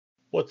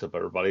What's up,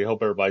 everybody?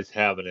 Hope everybody's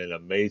having an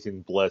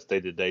amazing, blessed day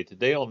today.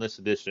 Today, on this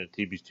edition of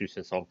TB's Two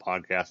Cents on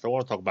Podcast, I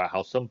want to talk about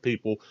how some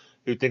people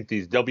who think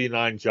these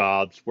W-9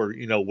 jobs, where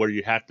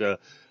you have to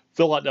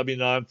fill out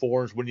W-9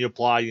 forms when you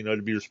apply,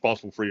 to be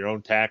responsible for your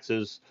own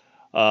taxes,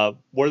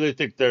 where they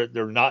think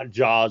they're not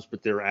jobs,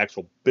 but they're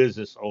actual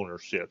business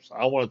ownerships.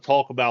 I want to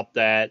talk about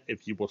that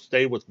if you will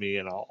stay with me,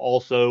 and I'll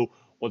also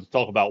want to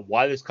talk about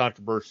why this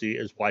controversy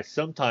is why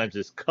sometimes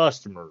as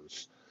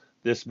customers,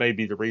 this may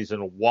be the reason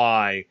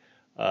why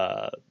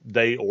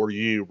they or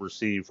you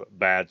receive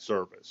bad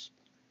service.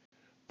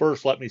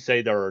 First, let me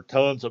say there are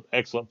tons of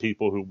excellent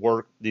people who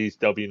work these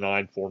W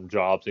 9 form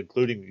jobs,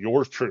 including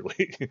yours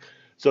truly.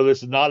 So,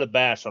 this is not a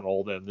bash on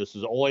all of them. This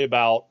is only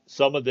about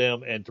some of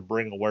them and to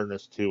bring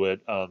awareness to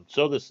it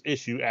so this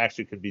issue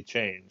actually can be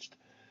changed.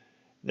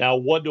 Now,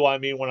 what do I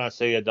mean when I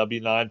say a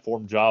W 9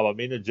 form job? I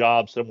mean a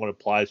job someone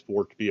applies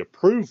for to be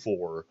approved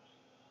for,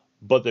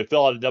 but they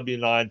fill out a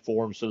W-9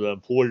 form so the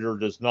employer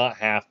does not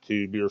have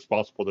to be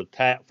responsible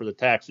for the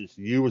taxes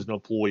you as an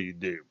employee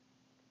do.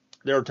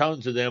 There are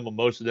tons of them, and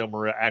most of them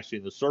are actually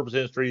in the service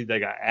industry. They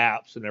got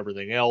apps and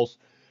everything else.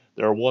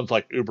 There are ones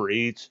like Uber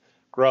Eats,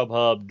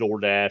 Grubhub,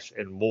 DoorDash,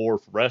 and more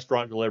for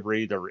restaurant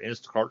delivery. There are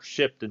Instacart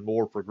Shipt and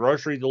more for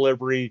grocery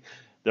delivery.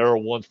 There are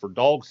ones for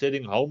dog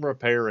sitting, home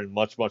repair, and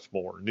much, much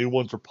more. New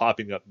ones are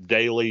popping up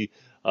daily,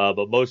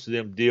 but most of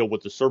them deal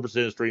with the service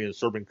industry and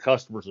serving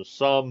customers in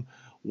some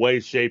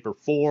way, shape, or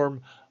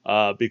form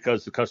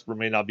because the customer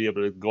may not be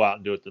able to go out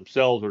and do it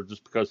themselves or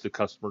just because the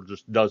customer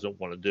just doesn't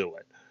want to do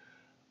it.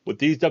 With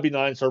these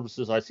W-9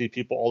 services, I see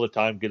people all the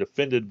time get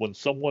offended when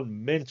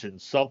someone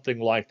mentions something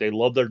like they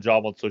love their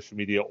job on social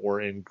media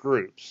or in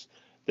groups.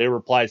 They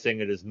reply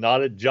saying it is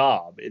not a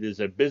job, it is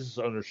a business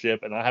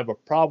ownership, and I have a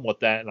problem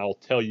with that, and I'll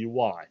tell you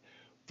why.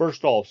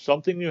 First off,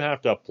 something you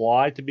have to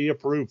apply to be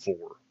approved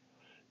for.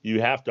 You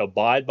have to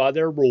abide by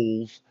their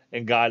rules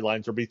and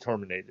guidelines or be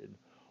terminated.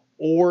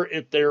 Or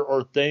if there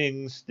are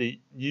things that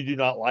you do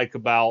not like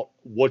about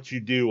what you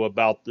do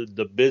about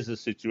the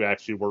business that you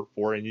actually work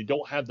for and you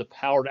don't have the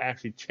power to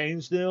actually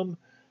change them,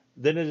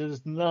 then it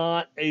is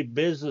not a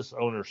business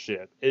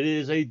ownership. It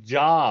is a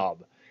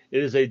job.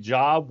 It is a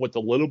job with a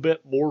little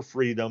bit more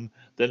freedom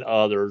than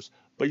others,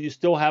 but you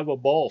still have a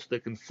boss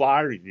that can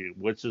fire you,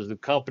 which is the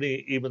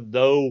company, even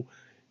though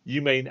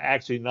you may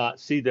actually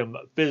not see them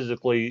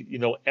physically,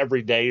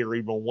 every day or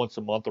even once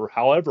a month or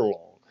however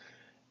long.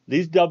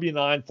 These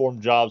W-9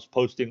 form jobs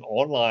posting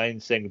online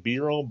saying be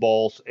your own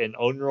boss and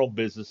own your own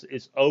business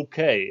is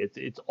okay.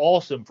 It's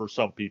awesome for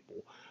some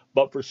people,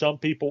 but for some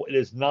people it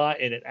is not,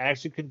 and it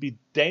actually can be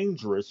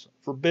dangerous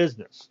for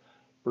business.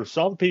 For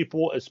some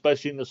people,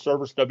 especially in the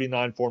service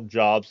W-9 form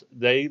jobs,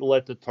 they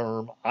let the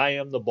term I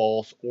am the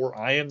boss or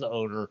I am the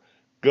owner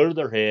go to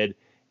their head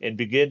and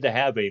begin to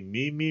have a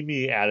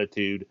me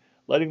attitude,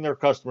 letting their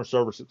customer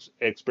service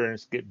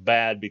experience get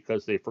bad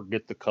because they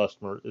forget the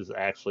customer is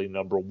actually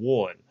number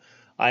one.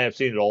 I have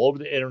seen it all over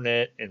the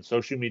internet and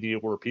social media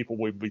where people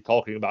would be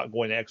talking about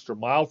going the extra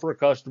mile for a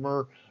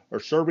customer or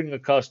serving a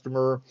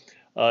customer.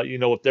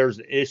 If there's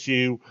an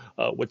issue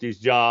with these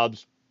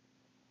jobs,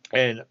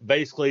 and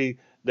basically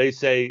they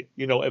say,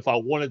 if I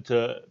wanted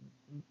to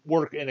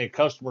work in a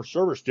customer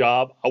service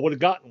job, I would have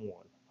gotten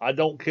one. I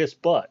don't kiss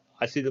butt.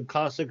 I see them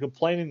constantly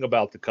complaining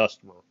about the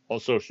customer on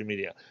social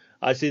media.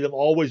 I see them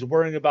always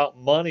worrying about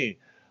money,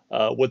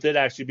 with it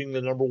actually being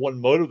the number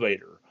one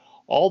motivator.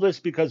 All this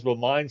because of a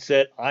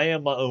mindset I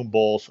am my own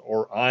boss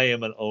or I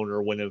am an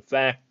owner, when in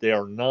fact they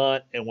are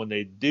not. And when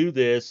they do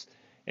this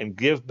and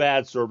give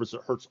bad service,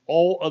 it hurts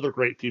all other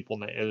great people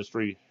in the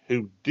industry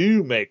who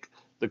do make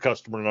the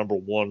customer number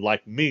one,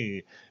 like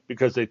me,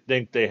 because they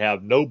think they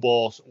have no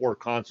boss or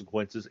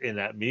consequences in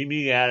that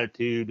me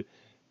attitude,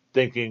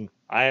 thinking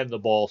I am the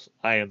boss,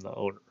 I am the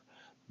owner.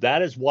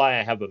 That is why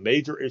I have a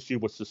major issue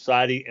with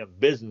society and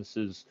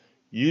businesses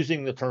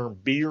using the term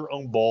be your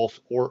own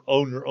boss or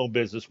own your own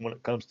business when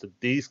it comes to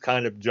these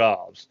kind of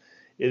jobs.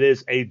 It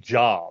is a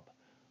job.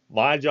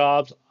 My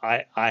jobs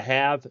I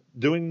have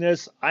doing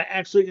this, I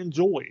actually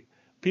enjoy.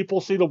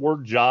 People see the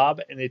word job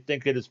and they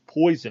think it is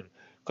poison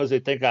because they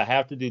think I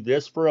have to do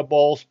this for a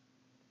boss.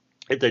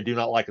 If they do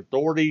not like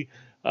authority,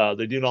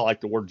 they do not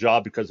like the word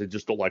job because they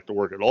just don't like to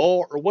work at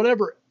all, or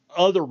whatever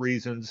other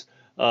reasons,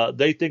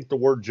 they think the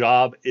word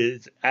job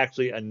is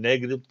actually a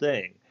negative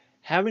thing.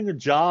 Having a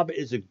job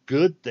is a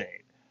good thing,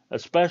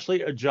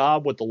 especially a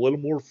job with a little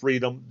more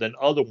freedom than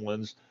other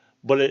ones,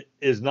 but it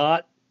is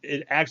not.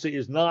 It actually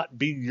is not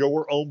be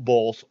your own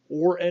boss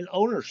or an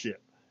ownership.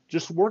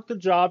 Just work the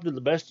job to the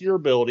best of your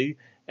ability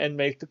and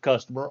make the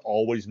customer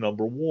always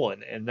number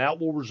one. And that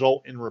will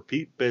result in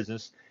repeat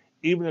business,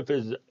 even if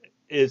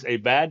it's a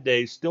bad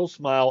day, still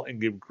smile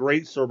and give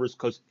great service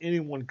because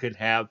anyone can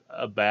have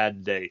a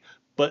bad day.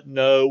 But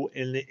no,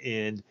 in the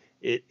end,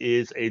 it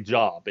is a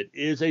job. It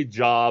is a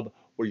job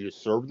where you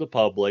serve the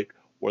public,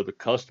 where the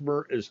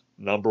customer is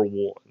number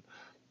one.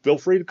 Feel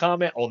free to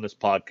comment on this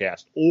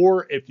podcast,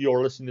 or if you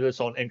are listening to this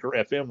on Anchor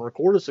FM,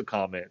 record us a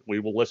comment. We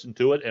will listen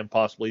to it and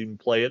possibly even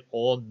play it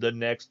on the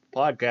next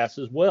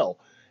podcast as well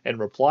and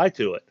reply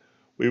to it.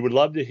 We would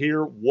love to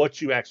hear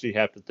what you actually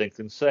have to think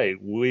and say.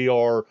 We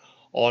are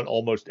on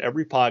almost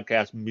every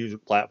podcast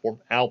music platform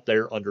out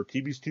there under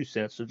TB's 2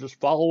 Cents. So just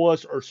follow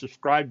us or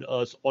subscribe to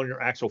us on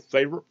your actual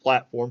favorite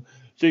platform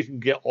so you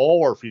can get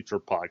all our future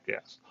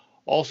podcasts.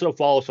 Also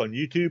follow us on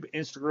YouTube,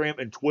 Instagram,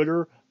 and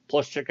Twitter.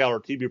 Plus, check out our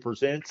TB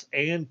Presents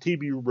and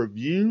TB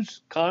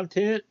Reviews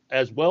content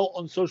as well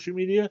on social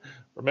media.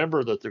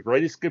 Remember that the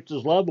greatest gift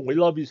is love, and we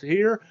love you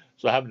here.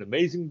 So have an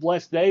amazing,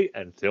 blessed day.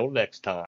 Until next time.